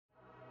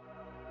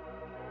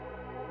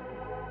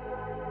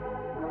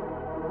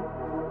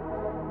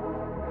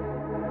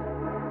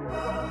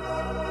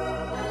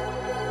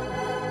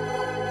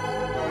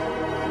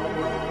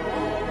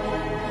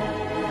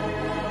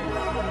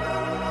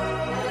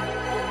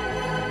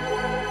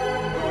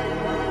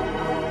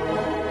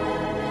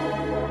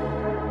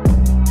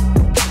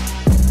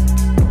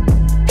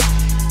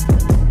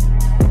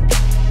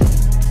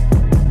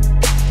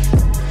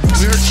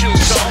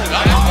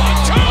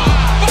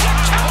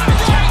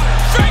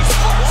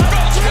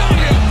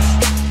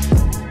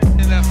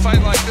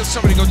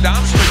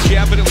down-swing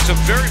jab, but it was a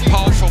very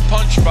powerful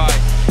punch by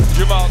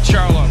Jermall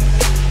Charlo.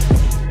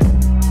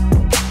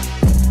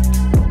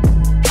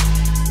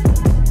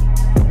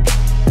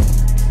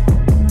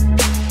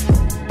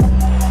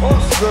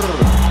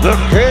 The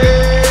King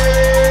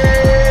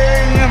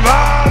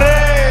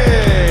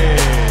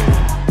Valdez.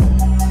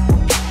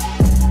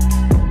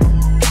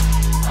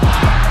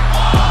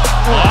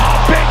 Oh,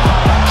 big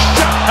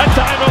shot. That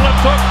time a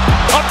left hook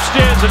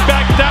upstairs and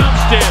back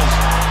downstairs.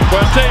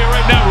 But I'll tell you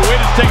right now,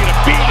 Rueda's taking a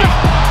beating.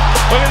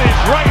 Look at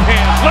these right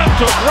hands, left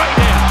hook, right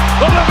hand,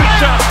 the limit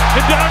shot,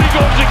 and down he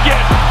goes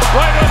again,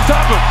 right on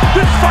top of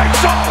him. This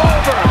fight's all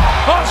over.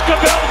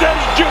 Valdez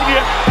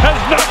Jr. has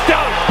knocked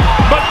out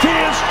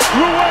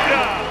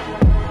Rueda.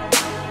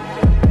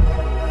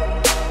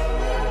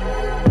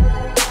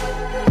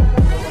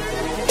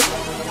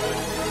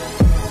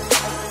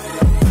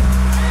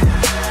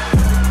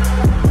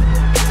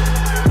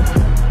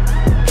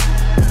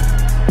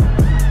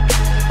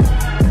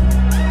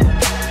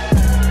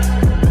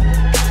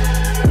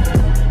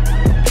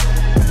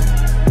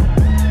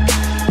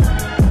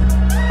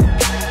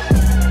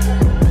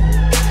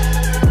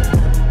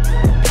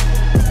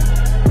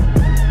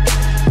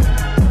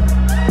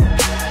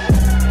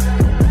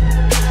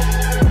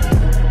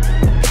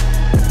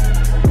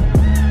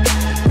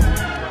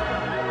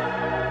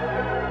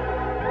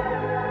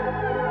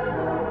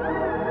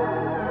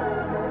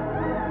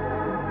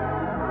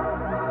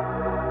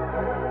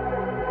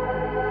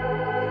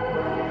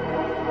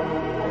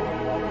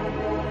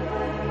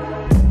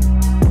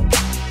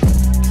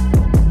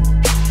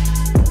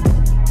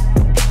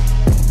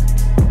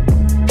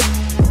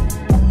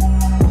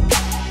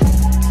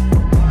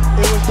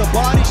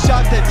 Body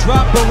shot that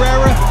dropped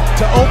Barrera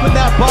to open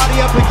that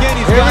body up again.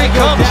 He's got to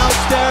go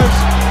downstairs.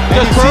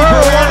 And you see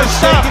Barrera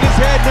shaking his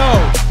head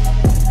no.